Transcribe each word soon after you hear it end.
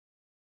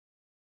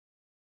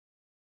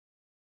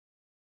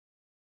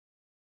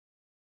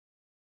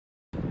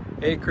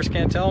Hey, Chris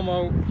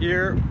Cantelmo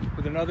here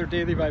with another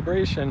Daily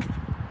Vibration.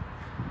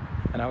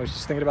 And I was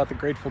just thinking about the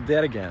Grateful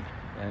Dead again.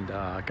 And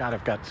God,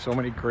 I've got so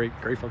many great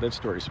Grateful Dead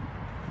stories.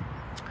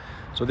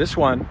 So this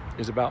one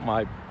is about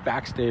my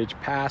backstage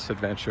pass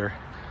adventure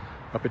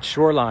up at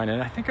Shoreline.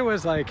 And I think it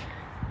was like,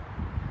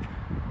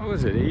 what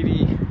was it,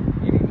 80,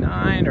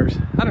 89 or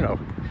I don't know,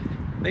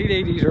 late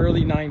 80s,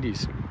 early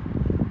 90s.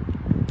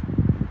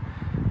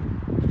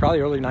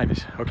 Probably early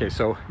 90s. Okay,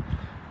 so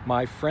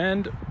my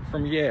friend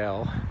from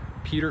Yale,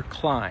 Peter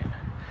Klein.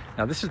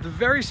 Now this is the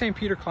very same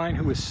Peter Klein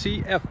who was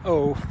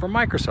CFO for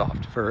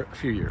Microsoft for a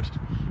few years.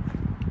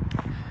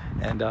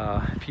 And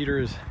Peter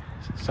is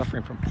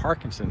suffering from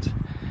Parkinson's.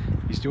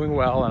 He's doing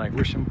well and I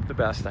wish him the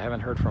best. I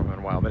haven't heard from him in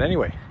a while. But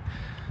anyway,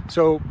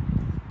 so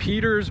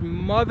Peter's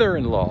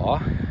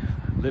mother-in-law,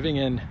 living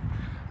in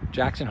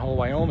Jackson Hole,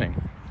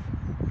 Wyoming,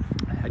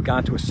 had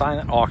gone to a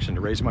silent auction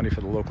to raise money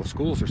for the local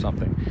schools or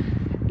something.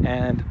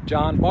 And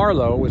John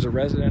Barlow was a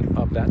resident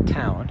of that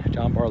town.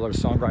 John Barlow is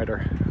a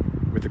songwriter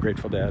with the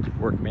Grateful Dead,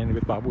 worked mainly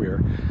with Bob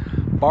Weir.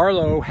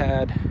 Barlow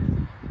had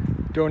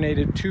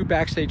donated 2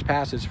 backstage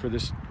passes for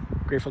this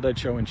Grateful Dead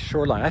show in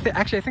Shoreline. I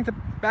think the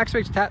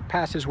backstage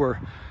passes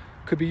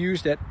could be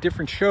used at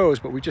different shows,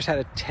 but we just had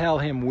to tell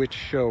him which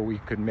show we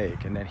could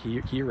make, and then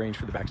he arranged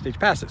for the backstage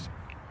passes.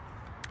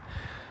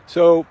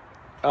 So,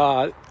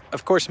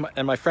 of course,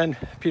 my friend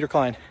Peter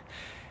Klein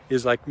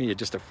is like me,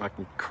 just a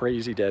fucking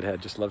crazy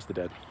Deadhead, just loves the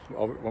Dead.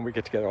 When we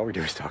get together, all we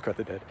do is talk about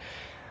the Dead.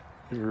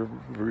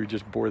 We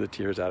just bore the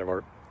tears out of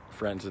our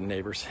friends and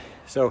neighbors.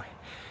 So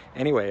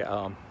anyway,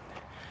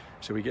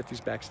 so we get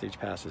these backstage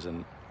passes,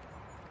 and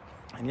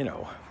you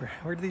know,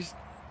 we're these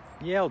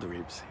Yale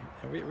dweebs.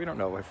 We don't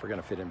know if we're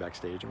gonna fit in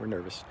backstage, and we're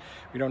nervous.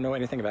 We don't know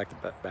anything about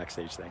the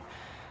backstage thing.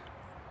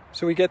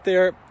 So we get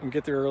there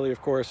early,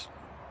 of course,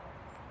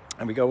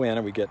 and we go in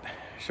and we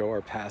show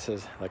our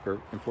passes like we're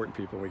important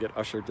people. We get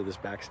ushered to this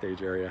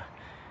backstage area,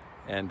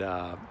 and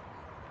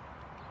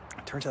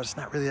it turns out it's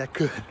not really that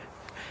good.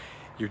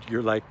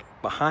 You're like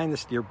behind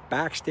this, you're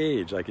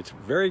backstage. Like, it's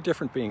very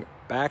different being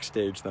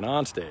backstage than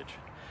on stage.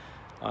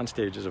 On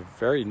stage is a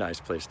very nice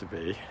place to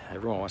be.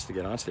 Everyone wants to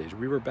get on stage.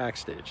 We were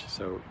backstage,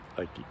 so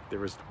like there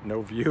was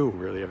no view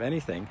really of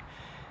anything,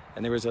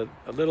 and there was a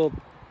little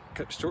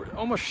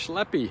almost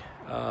schleppy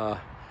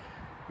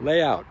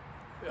layout,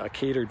 a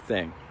catered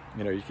thing.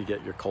 You know, you could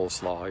get your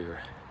coleslaw, your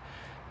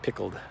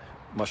pickled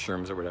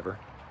mushrooms or whatever.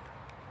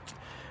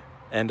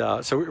 And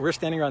so we're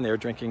standing around there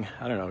drinking,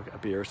 I don't know, a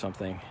beer or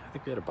something. I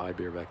think we had to buy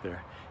beer back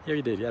there. Yeah,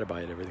 you did. You had to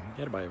buy everything. You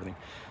had to buy everything.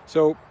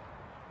 So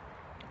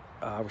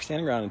we're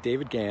standing around, and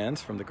David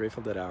Gans from the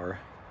Grateful Dead Hour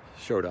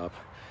showed up.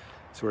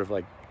 Sort of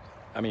like,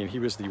 I mean, he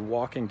was the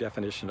walking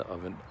definition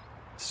of a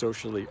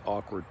socially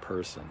awkward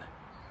person.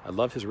 I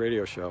love his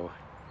radio show.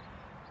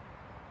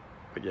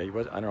 But yeah, he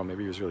was, I don't know,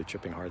 maybe he was really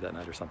tripping hard that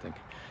night or something.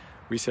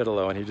 We said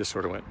hello, and he just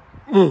sort of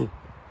went,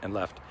 and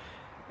left.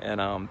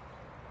 And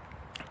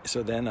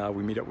so then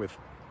we meet up with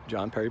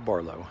John Perry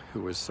Barlow,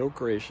 who was so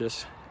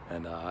gracious,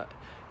 and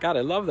God,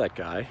 I love that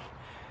guy.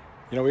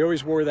 You know, we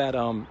always wore that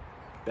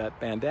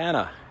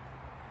bandana,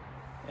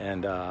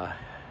 and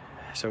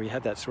so he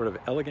had that sort of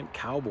elegant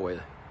cowboy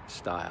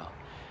style,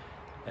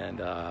 and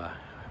he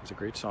was a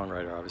great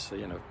songwriter,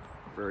 obviously, and a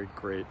very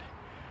great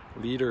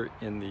leader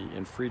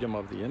in freedom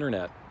of the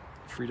internet,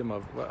 freedom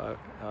of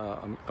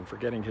I'm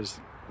forgetting his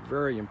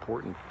very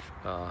important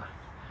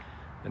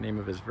the name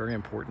of his very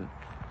important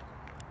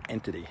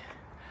entity,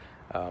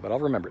 but I'll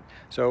remember it.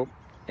 So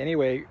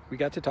anyway, we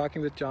got to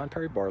talking with John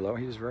Perry Barlow.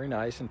 He was very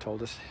nice and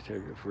told us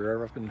if we were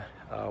ever up in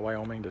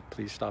Wyoming to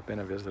please stop in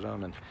and visit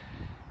him.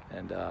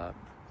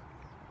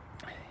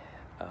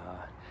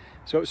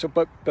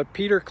 But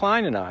Peter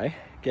Klein and I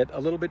get a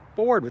little bit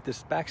bored with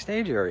this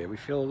backstage area. We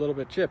feel a little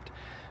bit chipped.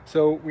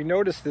 So we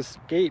notice this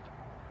gate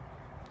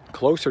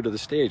closer to the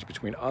stage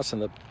between us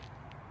and the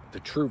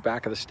true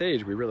back of the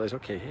stage. We realize,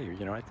 okay, hey,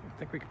 you know, I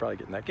think we could probably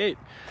get in that gate.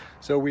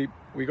 So we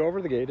go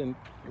over the gate, and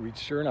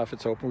sure enough,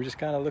 it's open. We just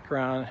kind of look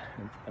around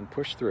and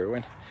push through,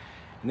 and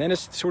then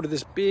it's sort of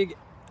this big,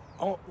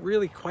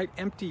 really quite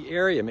empty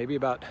area, maybe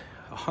about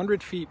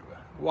 100 feet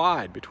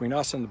wide between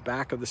us and the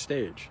back of the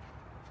stage,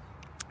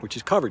 which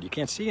is covered. You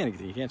can't see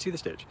anything. You can't see the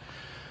stage.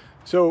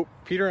 So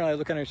Peter and I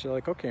look at each other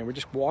like, okay, and we're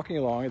just walking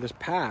along this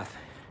path.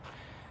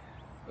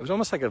 It was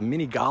almost like a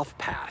mini golf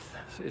path.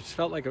 It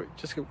felt like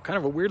just kind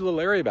of a weird little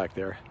area back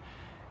there.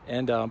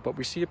 And but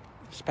we see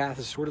this path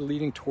is sort of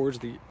leading towards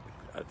the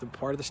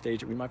part of the stage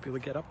that we might be able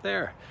to get up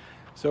there.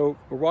 So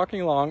we're walking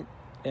along,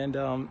 and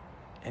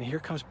here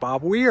comes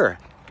Bob Weir,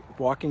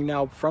 walking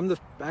now from the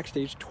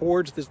backstage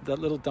towards that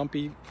little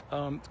dumpy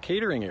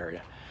catering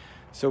area.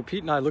 So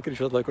Pete and I look at each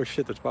other like, oh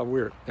shit, that's Bob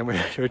Weir. And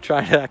we're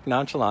trying to act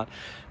nonchalant.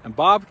 And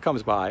Bob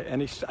comes by,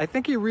 and I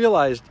think he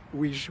realized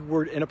we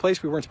were in a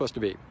place we weren't supposed to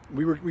be.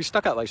 We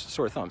stuck out like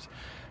sore thumbs.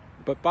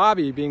 But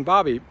Bobby, being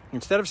Bobby,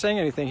 instead of saying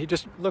anything, he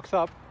just looks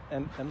up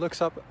and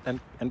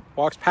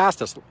walks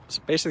past us,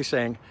 basically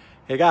saying,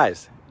 hey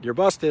guys, you're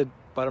busted,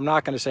 but I'm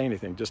not going to say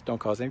anything. Just don't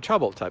cause any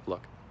trouble type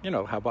look. You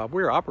know how Bob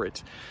Weir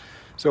operates.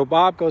 So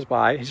Bob goes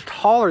by. He's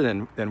taller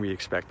than we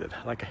expected.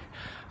 Like,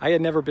 I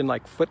had never been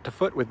like foot to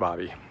foot with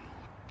Bobby.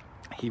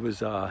 It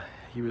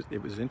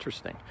was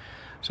interesting.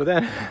 So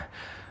then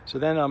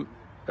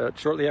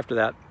shortly after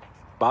that,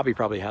 Bobby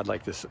probably had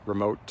like this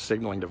remote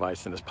signaling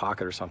device in his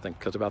pocket or something,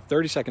 because about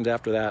 30 seconds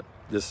after that,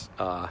 this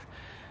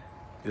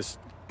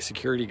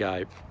security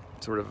guy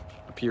sort of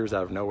appears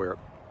out of nowhere.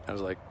 I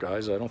was like,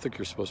 guys, I don't think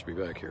you're supposed to be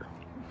back here.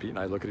 Pete and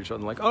I look at each other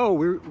and like, oh,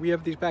 we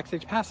have these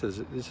backstage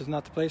passes. This is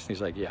not the place. And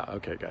he's like, yeah,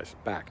 okay, guys,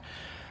 back.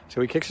 So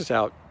he kicks us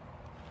out.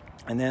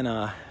 And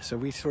then, so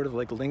we sort of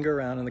like linger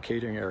around in the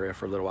catering area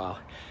for a little while.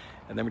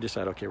 And then we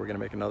decide, okay, we're going to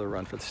make another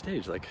run for the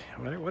stage. Like,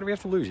 what do we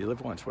have to lose? You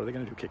live once. What are they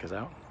going to do? Kick us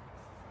out?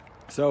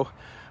 So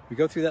we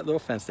go through that little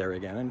fenced area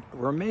again, and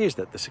we're amazed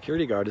that the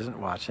security guard isn't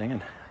watching.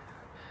 And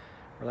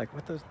we're like,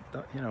 what does,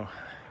 you know,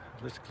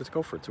 let's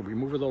go for it. So we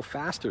move a little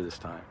faster this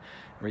time.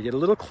 And we get a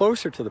little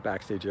closer to the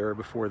backstage area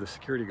before the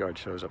security guard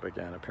shows up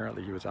again.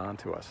 Apparently he was on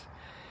to us.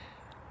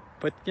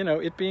 But, you know,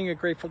 it being a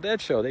Grateful Dead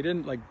show, they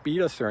didn't like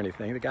beat us or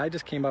anything. The guy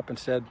just came up and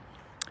said,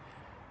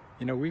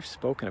 you know, we've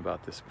spoken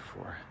about this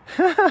before.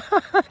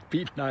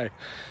 Pete and I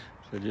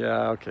said,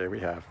 yeah, okay,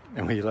 we have.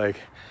 And we like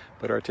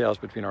put our tails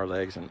between our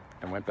legs and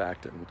went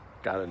back and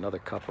got another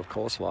cup of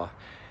coleslaw.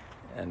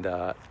 And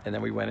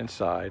then we went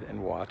inside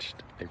and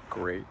watched a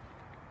great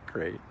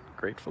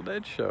Grateful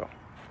Dead show.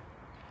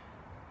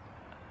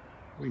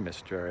 We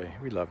miss Jerry.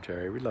 We love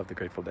Jerry. We love the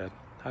Grateful Dead.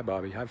 Hi,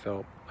 Bobby. Hi,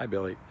 Phil. Hi,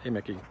 Billy. Hey,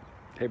 Mickey.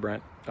 Hey,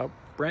 Brent. Oh,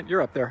 Brent,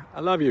 you're up there. I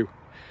love you.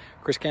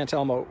 Chris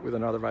Cantelmo with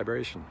another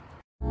vibration.